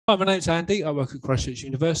Hi, my name's Andy. I work at Christchurch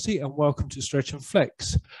University and welcome to Stretch and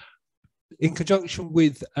Flex. In conjunction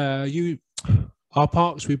with our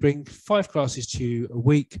parks, we bring 5 classes to you a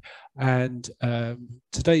week, and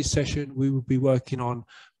today's session we will be working on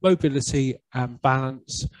mobility and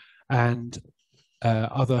balance and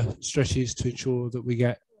other stretches to ensure that we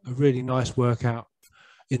get a really nice workout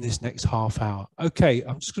in this next half hour. Okay,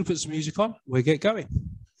 I'm just going to put some music on. We'll get going.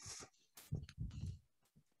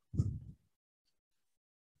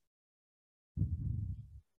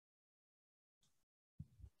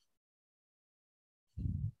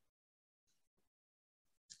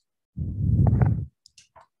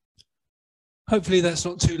 Hopefully that's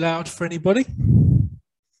not too loud for anybody.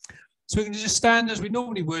 So we're going to just stand as we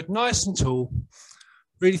normally would, nice and tall.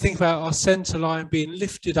 Really think about our center line being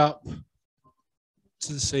lifted up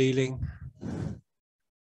to the ceiling.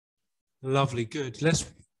 Lovely, good. Let's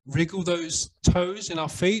wriggle those toes in our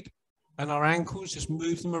feet and our ankles, just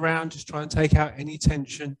move them around, just try and take out any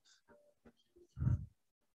tension.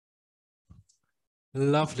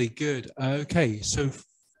 Lovely, good. Okay, so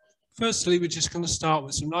firstly, we're just going to start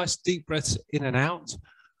with some nice deep breaths in and out.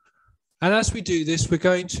 And as we do this, we're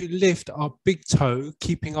going to lift our big toe,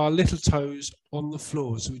 keeping our little toes on the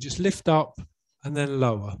floor. So we just lift up and then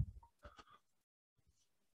lower.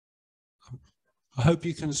 I hope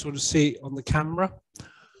you can sort of see it on the camera.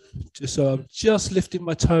 So I'm just lifting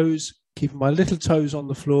my toes, keeping my little toes on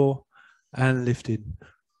the floor and lifting.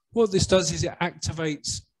 What this does is it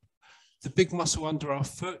activates the big muscle under our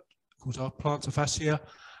foot, called our plantar fascia,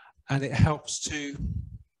 and it helps to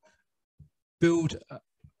build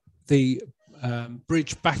the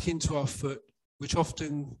bridge back into our foot, which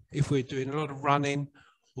often, if we're doing a lot of running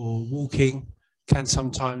or walking, can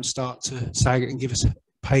sometimes start to sag and give us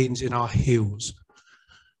pains in our heels.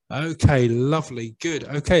 Okay, lovely, good.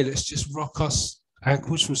 Okay, let's just rock our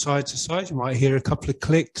ankles from side to side. You might hear a couple of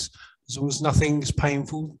clicks. As long as nothing's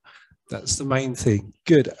painful, that's the main thing.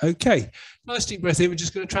 Good, okay. Nice deep breath in. We're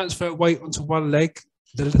just going to transfer weight onto one leg.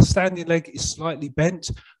 The standing leg is slightly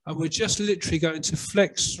bent, and we're just literally going to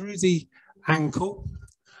flex through the ankle,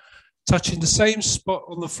 touching the same spot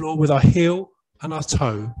on the floor with our heel and our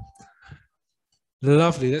toe.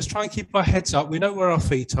 Lovely. Let's try and keep our heads up. We know where our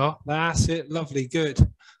feet are. That's it. Lovely. Good.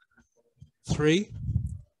 3,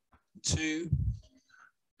 2,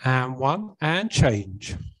 and 1, and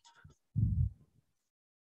change.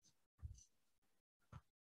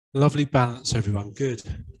 Lovely balance, everyone. Good.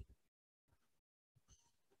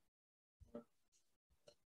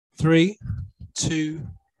 3, 2,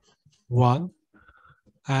 1,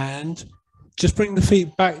 and just bring the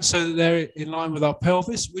feet back so that they're in line with our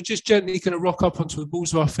pelvis. We're just gently going to rock up onto the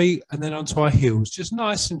balls of our feet and then onto our heels, just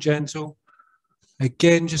nice and gentle.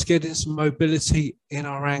 Again, just getting some mobility in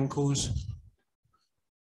our ankles,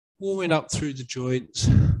 warming up through the joints,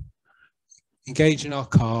 engaging our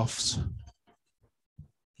calves.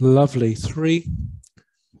 Lovely. 3,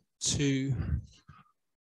 2,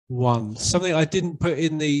 1. Something I didn't put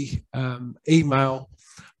in the email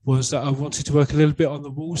was that I wanted to work a little bit on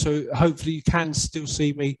the wall, so hopefully you can still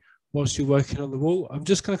see me whilst you're working on the wall. I'm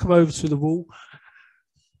just going to come over to the wall.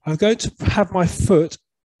 I'm going to have my foot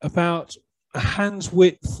about a hand's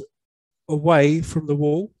width away from the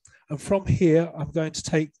wall, and from here I'm going to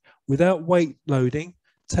take, without weight loading,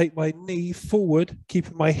 take my knee forward,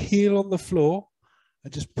 keeping my heel on the floor,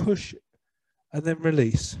 and just push and then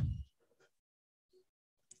release.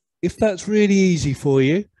 If that's really easy for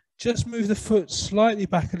you, just move the foot slightly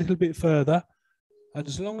back a little bit further, and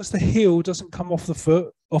as long as the heel doesn't come off the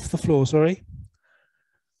floor, sorry,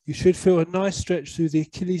 you should feel a nice stretch through the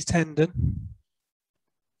Achilles tendon.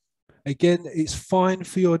 Again, it's fine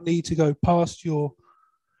for your knee to go past your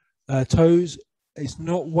toes. It's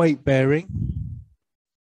not weight bearing.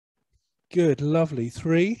 Good, lovely.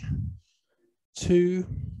 3, 2,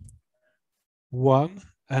 1,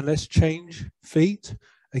 and let's change feet.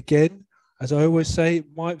 Again, as I always say, it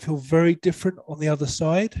might feel very different on the other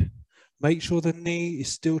side. Make sure the knee is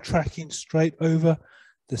still tracking straight over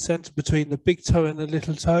the center between the big toe and the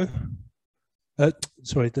little toe.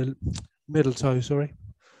 The middle toe, sorry.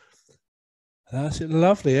 That's it,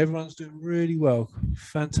 lovely. Everyone's doing really well.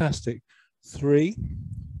 Fantastic. 3,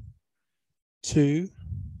 2,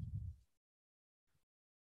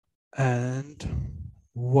 and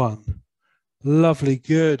 1. Lovely,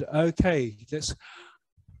 good. Okay, let's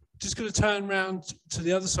just going to turn around to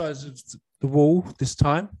the other side of the wall this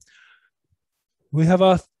time. We have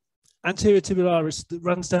our anterior tibialis that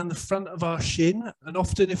runs down the front of our shin, and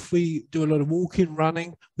often if we do a lot of walking,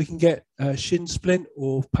 running, we can get a shin splint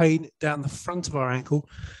or pain down the front of our ankle.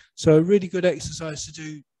 So a really good exercise to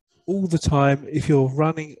do all the time if you're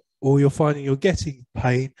running or you're finding you're getting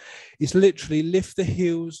pain, is literally lift the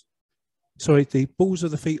heels, sorry, the balls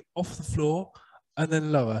of the feet off the floor and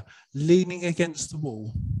then lower, leaning against the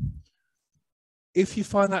wall. If you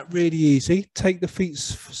find that really easy, take the feet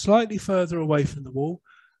slightly further away from the wall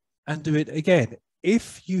and do it again.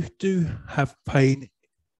 If you do have pain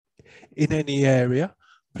in any area,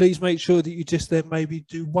 please make sure that you just then maybe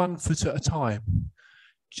do 1 foot at a time,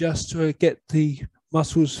 just to get the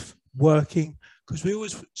muscles working, because we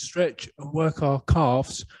always stretch and work our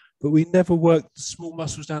calves, but we never work the small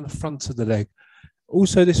muscles down the front of the leg.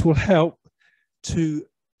 Also, this will help to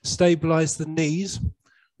stabilize the knees,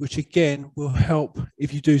 which again will help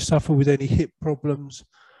if you do suffer with any hip problems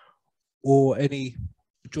or any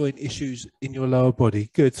joint issues in your lower body.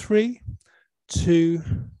 Good. 3, 2,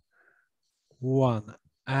 1,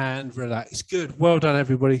 and relax. Good. Well done,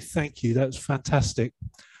 everybody. Thank you. That's fantastic.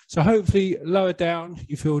 So hopefully lower down,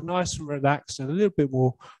 you feel nice and relaxed and a little bit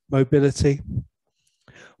more mobility.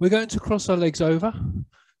 We're going to cross our legs over.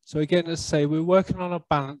 So again, as I say, we're working on our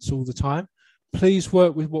balance all the time. Please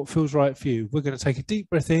work with what feels right for you. We're going to take a deep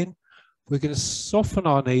breath in. We're going to soften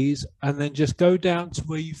our knees and then just go down to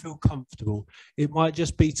where you feel comfortable. It might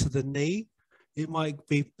just be to the knee. It might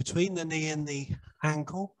be between the knee and the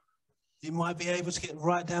ankle. You might be able to get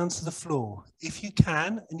right down to the floor. If you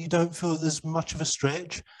can, and you don't feel there's much of a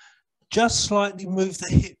stretch, just slightly move the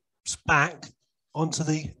hips back onto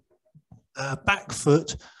the back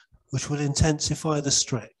foot, which will intensify the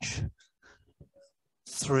stretch.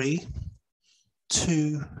 3,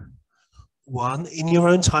 2, 1. In your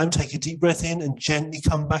own time, take a deep breath in and gently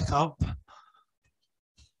come back up.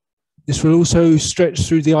 This will also stretch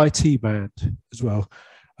through the IT band as well.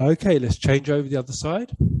 Okay, let's change over the other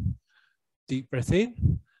side. Deep breath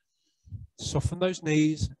in, soften those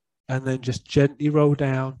knees, and then just gently roll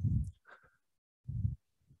down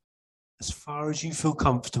as far as you feel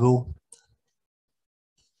comfortable.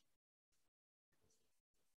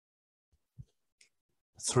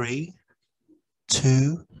 3,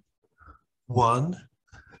 2, 1.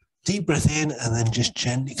 Deep breath in and then just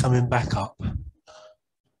gently coming back up.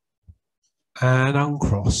 And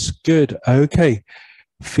uncross. Good. Okay.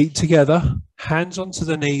 Feet together, hands onto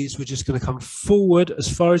the knees. We're just going to come forward as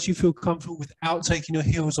far as you feel comfortable without taking your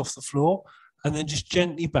heels off the floor, and then just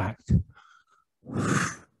gently back.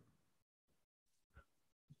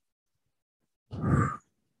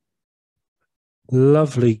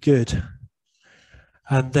 Lovely. Good.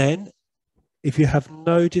 And then if you have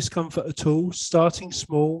no discomfort at all, starting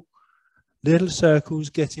small, little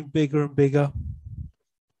circles getting bigger and bigger.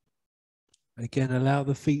 Again, allow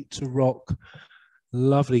the feet to rock.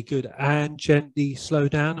 Lovely, good. And gently slow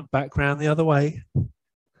down and back round the other way.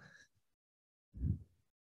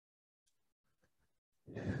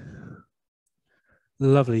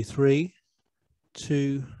 Lovely. 3,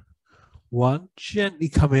 2, 1. Gently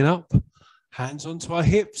coming up, hands onto our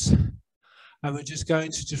hips. And we're just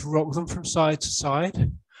going to just rock them from side to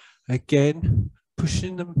side. Again,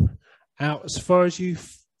 pushing them out as far as you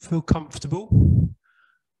feel comfortable.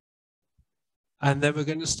 And then we're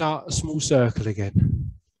going to start a small circle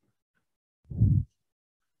again.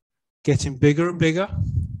 Getting bigger and bigger.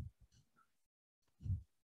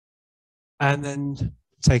 And then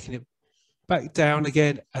taking it back down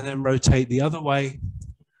again and then rotate the other way.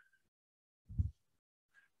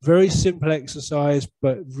 Very simple exercise,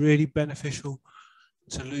 but really beneficial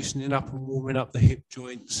to loosening up and warming up the hip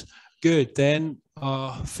joints. Good. Then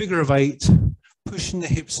our figure of 8, pushing the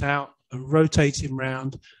hips out and rotating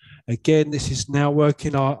round. Again, this is now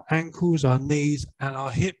working our ankles, our knees, and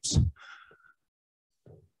our hips.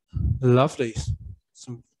 Lovely.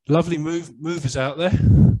 Some lovely movers out there.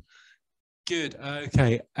 Good.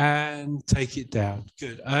 Okay. And take it down.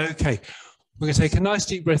 Good. Okay. We're going to take a nice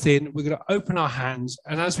deep breath in. We're going to open our hands.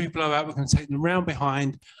 And as we blow out, we're going to take them round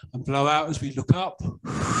behind and blow out as we look up.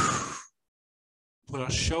 Put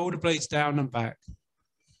our shoulder blades down and back.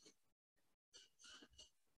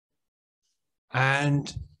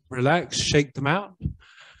 And relax, shake them out.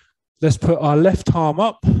 Let's put our left arm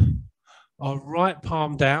up, our right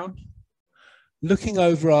palm down. Looking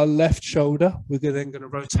over our left shoulder, we're then going to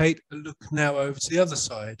rotate and look now over to the other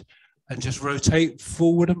side and just rotate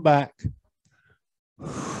forward and back.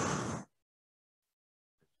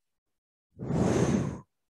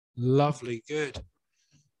 Lovely, good.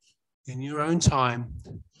 In your own time.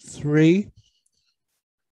 3,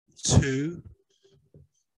 2,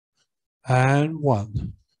 and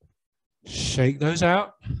 1. Shake those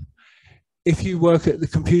out. If you work at the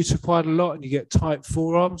computer quite a lot and you get tight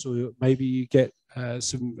forearms, or maybe you get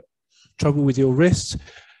some trouble with your wrists,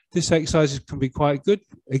 This exercise can be quite good.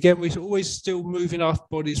 Again, we're always still moving our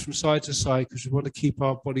bodies from side to side because we want to keep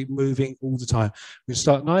our body moving all the time. We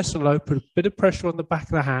start nice and low, put a bit of pressure on the back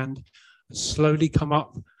of the hand, and slowly come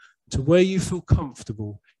up to where you feel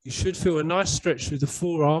comfortable. You should feel a nice stretch through the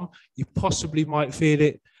forearm. You possibly might feel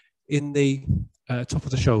it in the top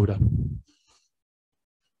of the shoulder.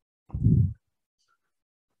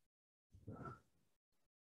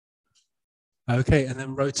 Okay, and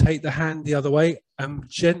then rotate the hand the other way and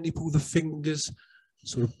gently pull the fingers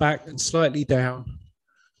sort of back and slightly down.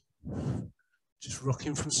 Just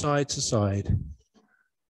rocking from side to side.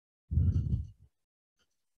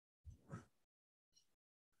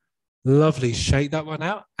 Lovely, shake that one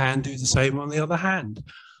out and do the same on the other hand.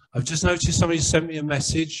 I've just noticed somebody sent me a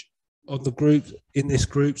message on the group, in this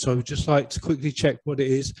group, so I would just like to quickly check what it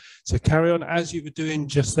is. So carry on as you were doing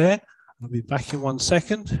just there. I'll be back in 1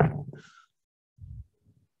 second.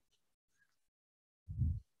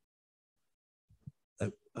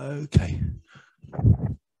 Okay.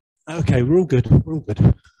 Okay, we're all good. We're all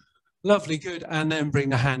good. Lovely, good. And then bring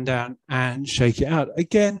the hand down and shake it out.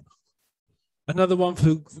 Again, another one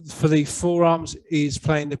for the forearms is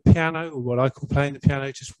playing the piano, or what I call playing the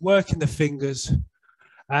piano, just working the fingers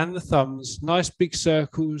and the thumbs, nice big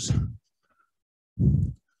circles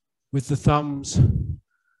with the thumbs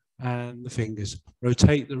and the fingers.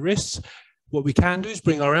 Rotate the wrists. What we can do is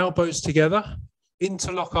bring our elbows together,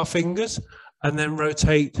 interlock our fingers, and then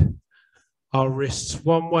rotate our wrists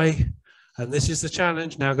one way. And this is the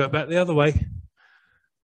challenge. Now go back the other way.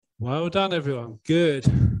 Well done, everyone. Good.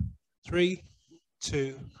 3,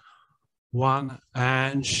 2, 1,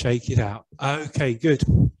 and shake it out. Okay, good.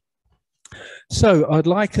 So I'd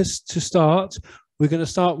like us to start. We're going to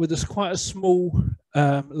start with this quite a small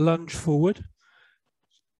lunge forward.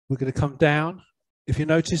 We're going to come down. If you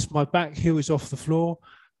notice, my back heel is off the floor.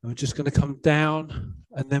 I'm just going to come down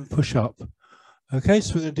and then push up. Okay,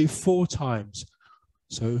 so we're going to do 4 times.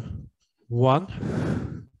 So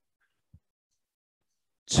 1,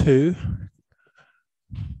 2,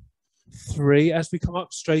 3. As we come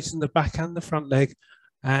up, straighten the back and the front leg,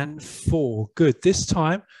 and 4. Good. This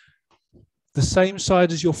time, the same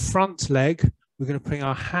side as your front leg, we're going to bring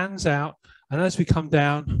our hands out, and as we come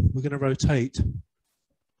down, we're going to rotate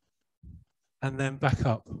and then back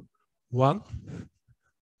up. 1,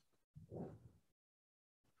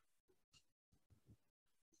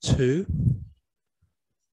 2,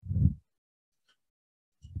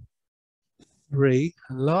 3,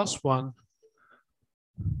 and last one,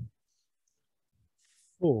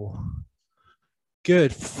 4.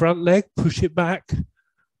 Good. Front leg, push it back,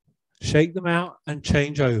 shake them out, and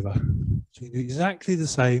change over. So you do exactly the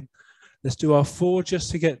same. Let's do our 4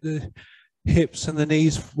 just to get the hips and the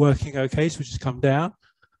knees working okay. So we just come down.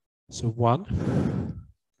 So 1,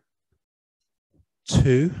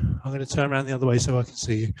 2. I'm going to turn around the other way so I can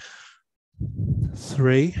see you.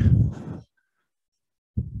 3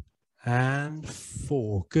 and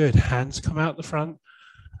 4. Good. Hands come out the front,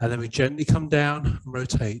 and then we gently come down and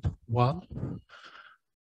rotate. 1,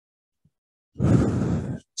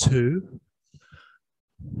 2,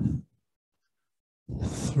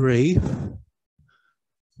 3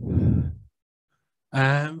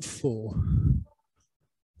 and 4.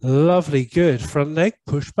 Lovely. Good. Front leg,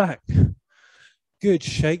 push back. Good.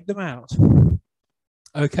 Shake them out.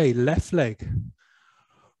 Okay, left leg.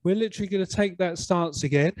 We're literally going to take that stance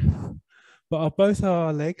again, but both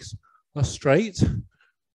our legs are straight.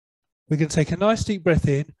 We're going to take a nice deep breath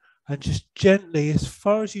in and just gently, as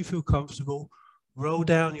far as you feel comfortable, roll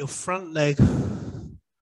down your front leg and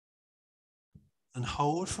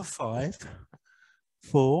hold for 5,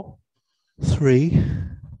 4, 3,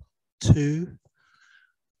 2,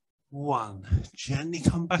 1. Gently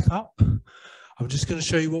come back up. I'm just going to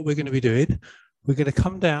show you what we're going to be doing. We're going to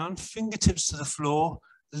come down, fingertips to the floor,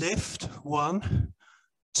 lift, 1,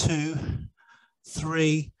 2,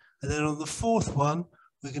 3, and then on the 4th one,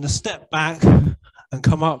 we're going to step back and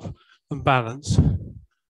come up and balance.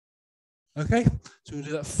 Okay, so we'll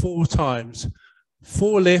do that 4 times.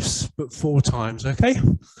 4 lifts, but 4 times, okay?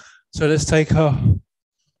 So let's take our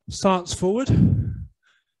stance forward,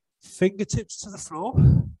 fingertips to the floor,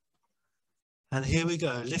 and here we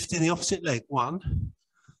go, lifting the opposite leg. 1,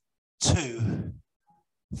 2,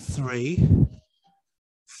 3,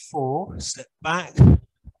 4, step back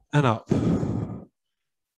and up.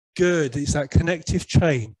 Good, it's that connective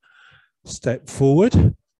chain. Step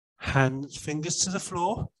forward, hands, fingers to the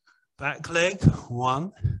floor, back leg,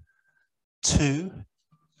 1, 2,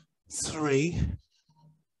 3,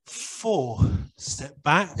 4. Step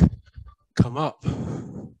back, come up.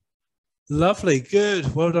 Lovely,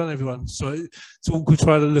 good. Well done, everyone. So it's awkward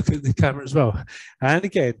trying to look at the camera as well. And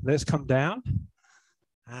again, let's come down.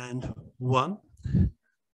 And 1,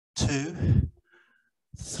 2,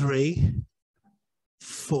 3,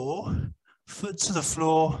 4. Foot to the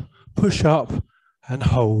floor, push up and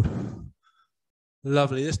hold.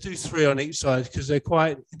 Lovely. Let's do 3 on each side because they're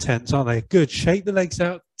quite intense, aren't they? Good. Shake the legs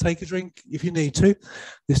out. Take a drink if you need to.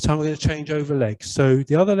 This time we're going to change over legs. So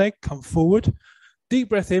the other leg, come forward. Deep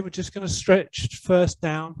breath in. We're just going to stretch first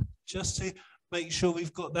down just to make sure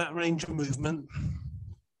we've got that range of movement.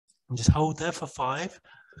 And just hold there for 5,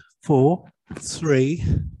 4, 3,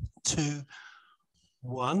 2,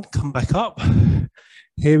 1. Come back up.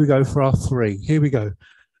 Here we go for our 3. Here we go.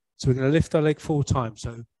 So we're going to lift our leg 4 times.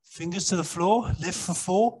 So fingers to the floor, lift for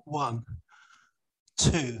 4. 1,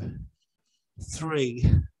 2, 3,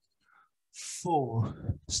 4.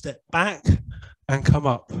 Step back and come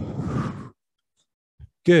up.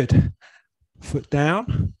 Good. Foot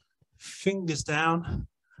down, fingers down,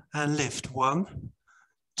 and lift. 1,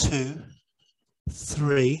 2,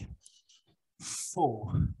 3,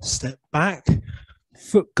 4. Step back,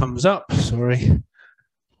 foot comes up, sorry,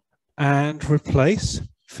 and replace.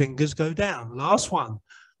 Fingers go down. Last one.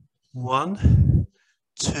 1,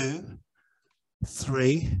 2,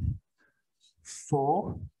 3,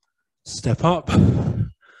 4. Step up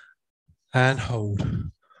and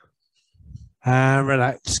hold. And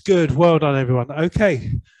relax. Good. Well done, everyone.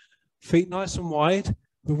 Okay. Feet nice and wide.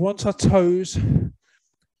 We want our toes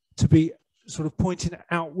to be sort of pointing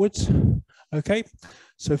outwards. Okay.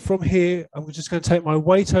 So from here, I'm just going to take my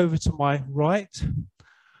weight over to my right.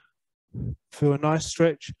 Feel a nice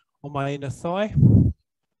stretch on my inner thigh.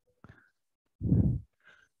 And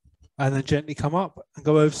then gently come up and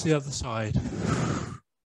go over to the other side.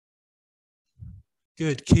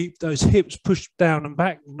 Good. Keep those hips pushed down and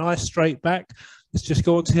back. Nice straight back. Let's just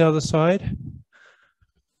go on to the other side.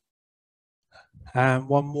 And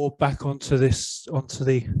one more back onto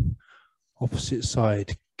the opposite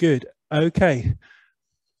side. Good. Okay.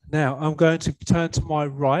 Now I'm going to turn to my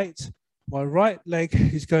right. My right leg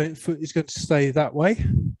is going to stay that way.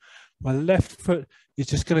 My left foot is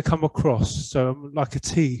just going to come across. So like a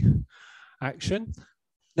T action.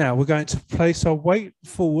 Now we're going to place our weight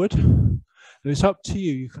forward. It's up to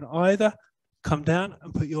you. You can either come down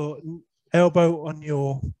and put your elbow on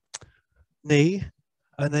your knee,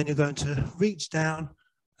 and then you're going to reach down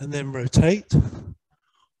and then rotate.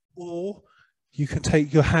 Or you can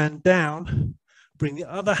take your hand down, bring the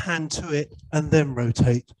other hand to it, and then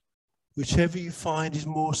rotate. Whichever you find is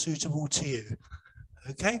more suitable to you.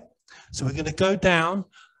 Okay? So we're going to go down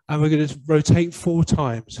and we're going to rotate 4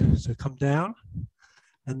 times. So come down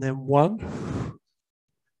and then 1,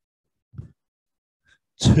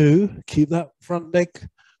 2, keep that front leg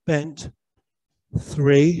bent,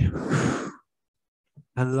 3,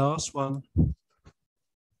 and last one,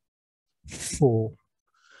 4.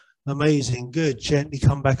 Amazing, good. Gently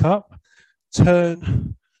come back up,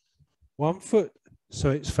 turn one foot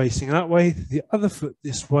so it's facing that way, the other foot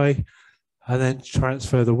this way, and then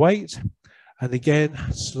transfer the weight. And again,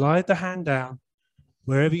 slide the hand down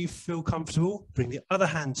wherever you feel comfortable, bring the other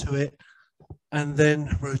hand to it, and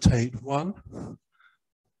then rotate. 1,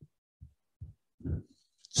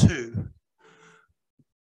 2,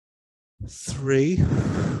 3,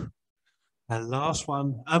 and last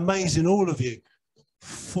one. Amazing, all of you.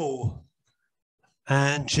 4,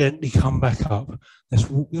 and gently come back up. Let's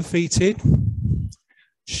walk the feet in,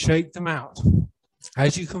 shake them out.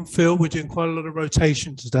 As you can feel, we're doing quite a lot of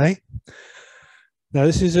rotation today. Now,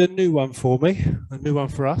 this is a new one for me, a new one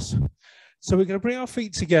for us. So we're going to bring our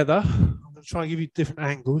feet together. I'm going to try and give you different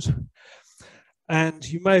angles. And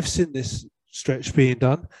you may have seen this stretch being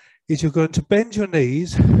done, is you're going to bend your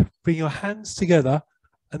knees, bring your hands together,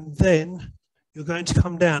 and then you're going to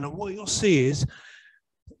come down. And what you'll see is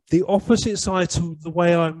the opposite side to the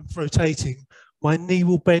way I'm rotating, my knee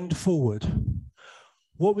will bend forward.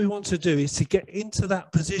 What we want to do is to get into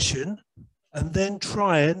that position and then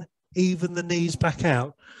try and even the knees back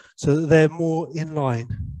out so that they're more in line.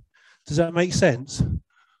 Does that make sense?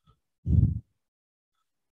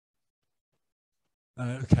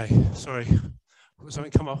 Okay, sorry. Got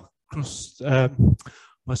something come across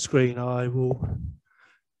my screen. I will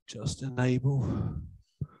just enable.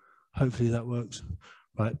 Hopefully that works.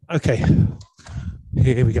 Right, okay.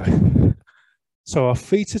 Here we go. So our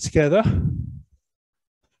feet are together.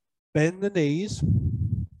 Bend the knees.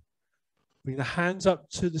 Bring the hands up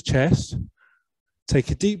to the chest. Take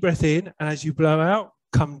a deep breath in, and as you blow out,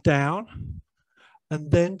 come down. And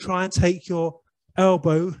then try and take your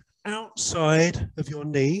elbow outside of your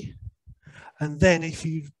knee. And then if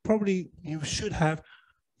you should have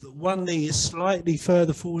that one knee is slightly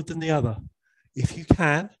further forward than the other. If you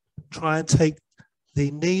can, try and take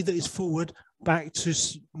the knee that is forward back to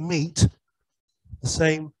meet the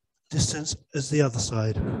same distance as the other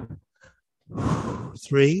side.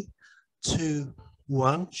 3, 2,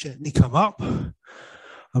 1, gently come up.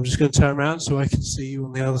 I'm just going to turn around so I can see you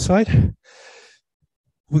on the other side.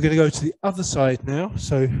 We're going to go to the other side now.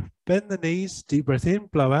 So bend the knees, deep breath in,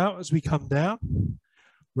 blow out as we come down.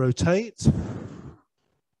 Rotate.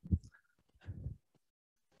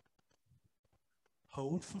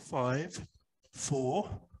 Hold for 5, 4,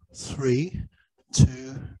 3, 2,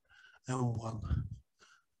 and 1.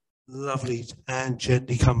 Lovely. And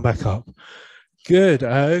gently come back up. Good.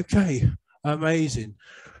 Okay. Amazing.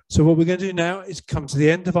 So what we're going to do now is come to the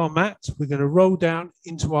end of our mat. We're going to roll down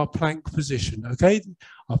into our plank position. Okay.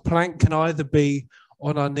 Our plank can either be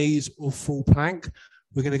on our knees or full plank.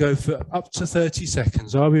 We're going to go for up to 30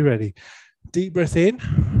 seconds. Are we ready? Deep breath in.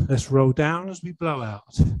 Let's roll down as we blow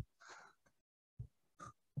out.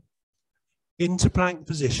 Into plank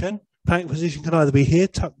position. Plank position can either be here,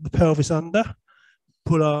 tuck the pelvis under,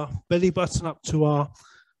 pull our belly button up to our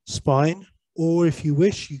spine, or if you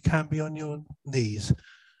wish, you can be on your knees.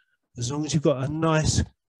 As long as you've got a nice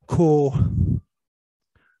core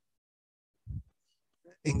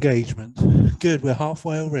engagement. Good, we're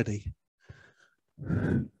halfway already.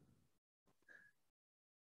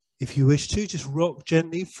 If you wish to, just rock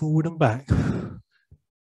gently forward and back.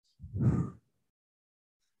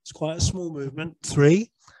 It's quite a small movement.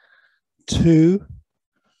 3, 2,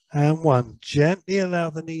 and 1. Gently allow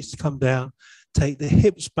the knees to come down. Take the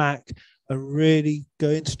hips back and really go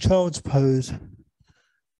into child's pose.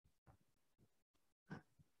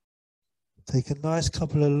 Take a nice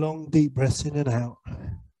couple of long, deep breaths in and out.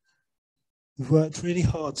 We've worked really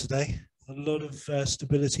hard today. A lot of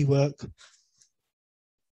stability work.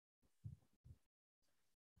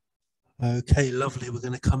 Okay, lovely. We're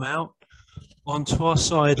going to come out onto our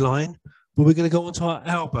sideline, but we're going to go onto our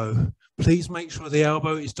elbow. Please make sure the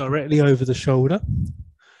elbow is directly over the shoulder.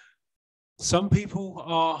 Some people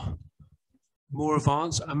are more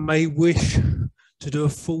advanced and may wish to do a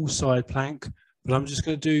full side plank, but I'm just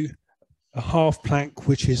going to do a half plank,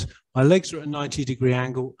 which is my legs are at a 90-degree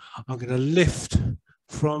angle. I'm going to lift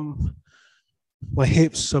from my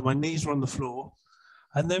hips so my knees are on the floor.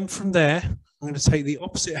 And then from there, I'm going to take the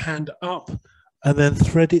opposite hand up and then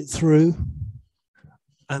thread it through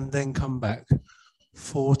and then come back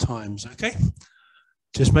 4 times, okay?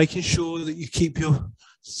 Just making sure that you keep your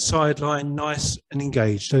sideline nice and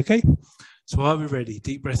engaged, okay? So are we ready?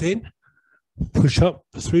 Deep breath in, push up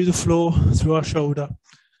through the floor, through our shoulder,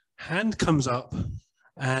 hand comes up,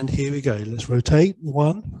 and here we go. Let's rotate.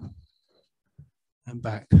 1, and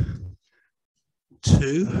back.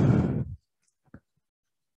 2,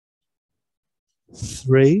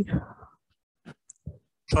 3.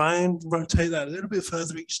 Try and rotate that a little bit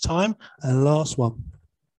further each time, and last one.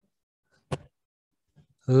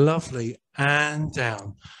 Lovely, and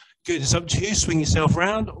down. Good, it's up to you. Swing yourself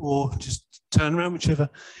around or just turn around, whichever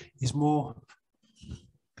is more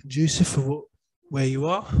conducive for where you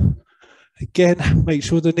are. Again, make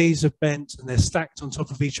sure the knees are bent and they're stacked on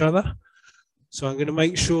top of each other. So I'm going to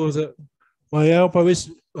make sure that my elbow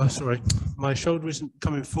isn't, my shoulder isn't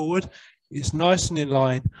coming forward. It's nice and in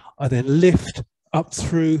line. I then lift up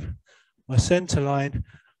through my center line,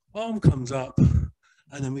 arm comes up,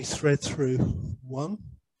 and then we thread through. 1,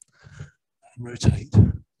 and rotate.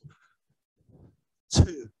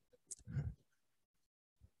 2,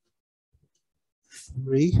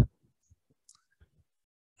 3,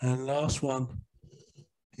 and last one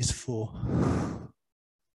is 4.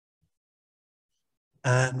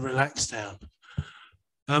 And relax down.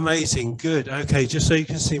 Amazing, good. Okay, just so you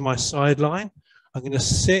can see my sideline, I'm going to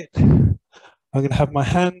sit. I'm going to have my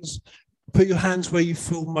hands, put your hands where you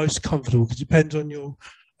feel most comfortable, because it depends on your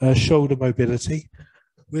shoulder mobility.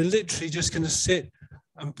 We're literally just going to sit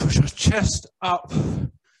and push our chest up.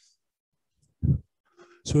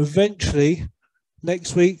 So eventually,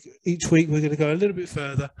 next week, each week, we're going to go a little bit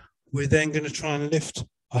further. We're then going to try and lift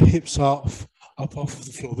our hips off of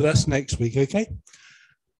the floor, but that's next week, okay?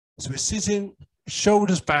 So we're sitting,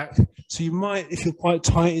 shoulders back. So you might, if you're quite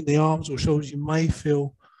tight in the arms or shoulders, you may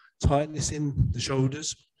feel tightness in the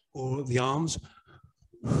shoulders or the arms.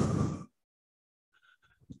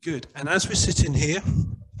 Good. And as we're sitting here,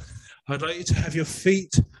 I'd like you to have your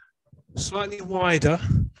feet slightly wider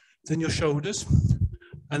than your shoulders.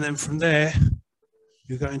 And then from there,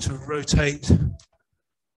 you're going to rotate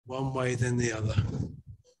one way, then the other.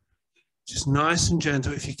 Just nice and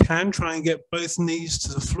gentle. If you can, try and get both knees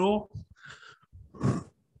to the floor.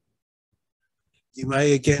 You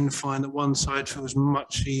may again find that one side feels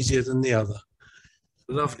much easier than the other.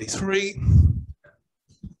 Lovely. 3,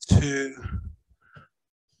 2,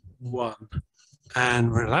 1.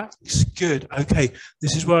 And relax. Good. Okay,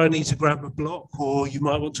 this is where I need to grab a block, or you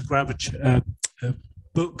might want to grab a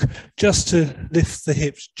book just to lift the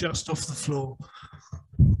hips just off the floor.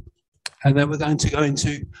 And then we're going to go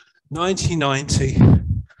into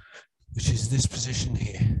 90-90, which is this position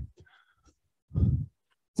here.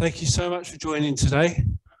 Thank you so much for joining today.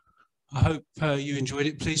 I hope you enjoyed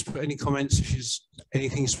it. Please put any comments if there's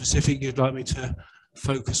anything specific you'd like me to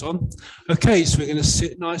focus on. Okay, so we're going to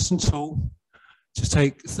sit nice and tall. Just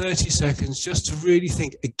take 30 seconds just to really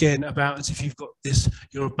think again about as if you've got this,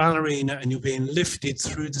 you're a ballerina and you're being lifted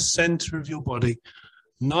through the center of your body,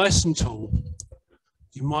 nice and tall.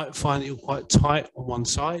 You might find that you're quite tight on one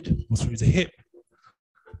side or through the hip.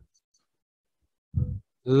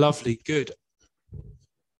 Lovely, good.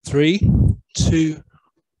 3, 2,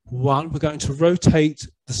 1. We're going to rotate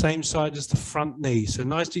the same side as the front knee. So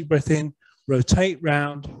nice deep breath in, rotate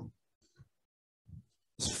round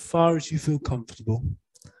as far as you feel comfortable.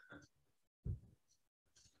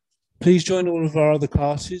 Please join all of our other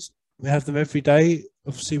classes. We have them every day.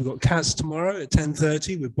 Obviously, we've got cats tomorrow at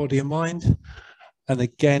 10:30 with body and mind. And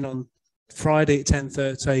again on Friday at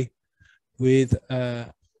 10:30 with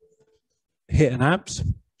hit and abs.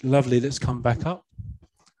 Lovely, let's come back up.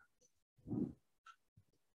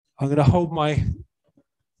 I'm going to hold my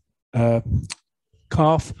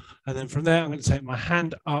calf, and then from there I'm going to take my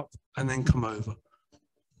hand up and then come over.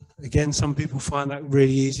 Again, some people find that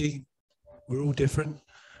really easy. We're all different.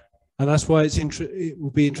 And that's why it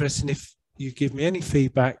will be interesting if you give me any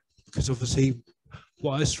feedback, because obviously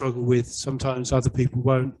what I struggle with, sometimes other people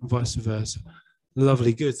won't, and vice versa.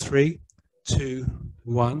 Lovely, good. 3, 2,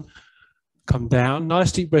 1. Come down.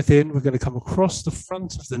 Nice deep breath in. We're going to come across the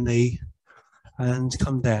front of the knee and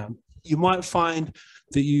come down. You might find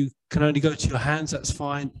that you can only go to your hands, that's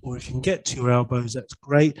fine. Or if you can get to your elbows, that's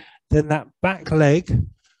great. Then that back leg,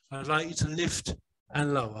 I'd like you to lift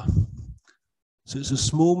and lower. So it's a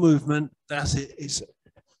small movement. That's it. It's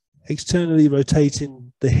externally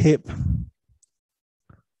rotating the hip.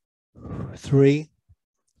 3,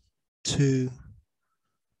 2,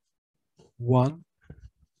 1.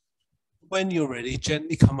 When you're ready,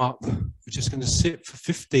 gently come up. We're just going to sit for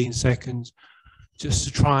 15 seconds just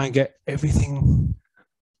to try and get everything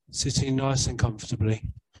sitting nice and comfortably.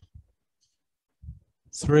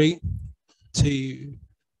 3, 2,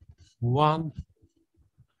 1,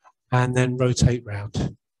 and then rotate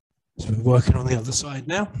round. So we're working on the other side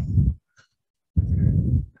now.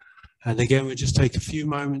 And again, we'll just take a few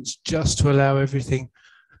moments just to allow everything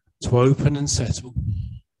to open and settle.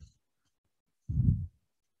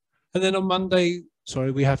 And then on Monday,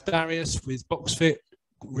 we have Darius with Box Fit,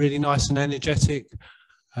 really nice and energetic.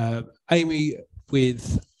 Amy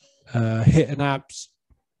with hit and abs.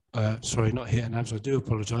 Sorry, not hit and abs, I do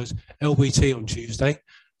apologise. LBT on Tuesday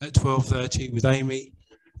at 12:30 with Amy.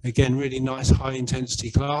 Again, really nice high intensity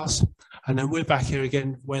class. And then we're back here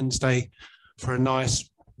again Wednesday for a nice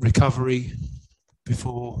recovery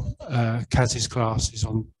before Kaz's class is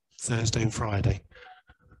on Thursday and Friday.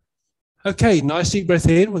 Okay, nice deep breath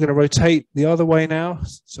in. We're going to rotate the other way now.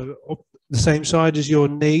 So up the same side as your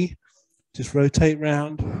knee. Just rotate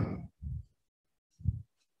round.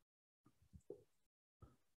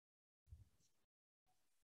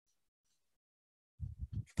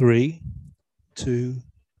 3, 2,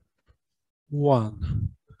 1.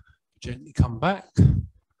 Gently come back.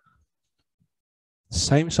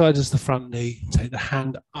 Same side as the front knee. Take the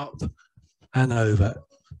hand up and over.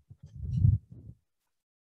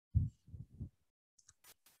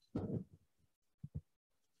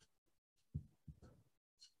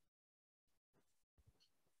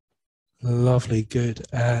 Lovely, good.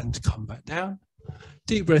 And come back down.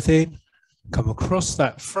 Deep breath in. Come across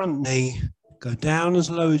that front knee. Go down as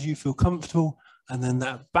low as you feel comfortable. And then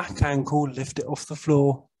that back ankle, lift it off the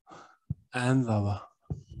floor and lower.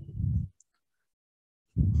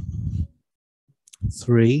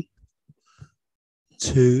 3,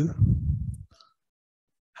 2,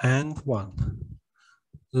 and 1.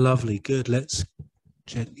 Lovely, good. Let's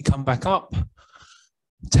gently come back up.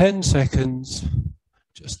 10 seconds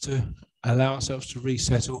just to allow ourselves to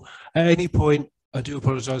resettle. At any point, I do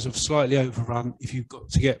apologise, I've slightly overrun. If you've got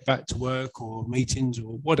to get back to work or meetings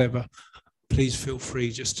or whatever, please feel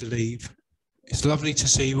free just to leave. It's lovely to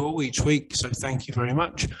see you all each week, so thank you very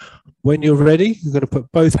much. When you're ready, you're going to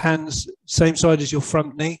put both hands, same side as your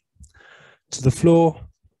front knee, to the floor,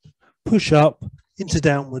 push up into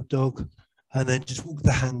downward dog, and then just walk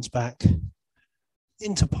the hands back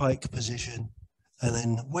into pike position, And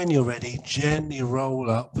then when you're ready, gently roll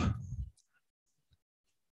up.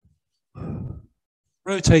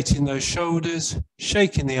 Rotating those shoulders,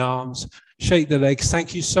 shaking the arms, shake the legs.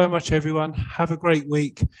 Thank you so much, everyone. Have a great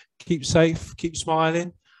week. Keep safe, keep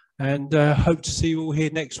smiling, and hope to see you all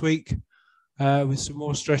here next week with some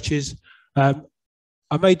more stretches.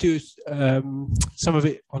 I may do some of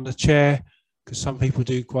it on the chair because some people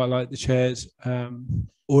do quite like the chairs.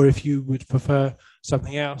 Or if you would prefer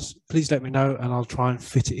something else, please let me know and I'll try and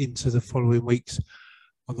fit it into the following weeks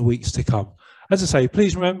on the weeks to come. As I say,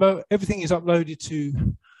 please remember, everything is uploaded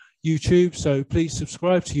to YouTube, so please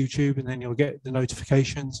subscribe to YouTube and then you'll get the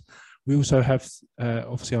notifications. We also have,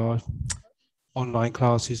 obviously, our online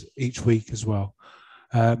classes each week as well.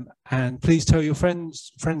 And please tell your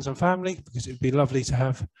friends and family, because it would be lovely to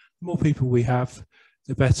have more people we have,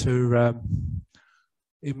 the better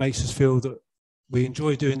it makes us feel that we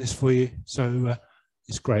enjoy doing this for you. So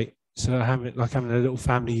it's great. So having a little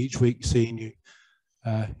family each week, seeing you,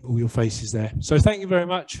 all your faces there. So thank you very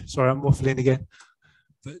much. Sorry, I'm waffling again.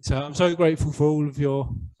 But I'm so grateful for all of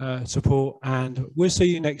your support, and we'll see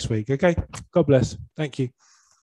you next week. Okay, God bless. Thank you.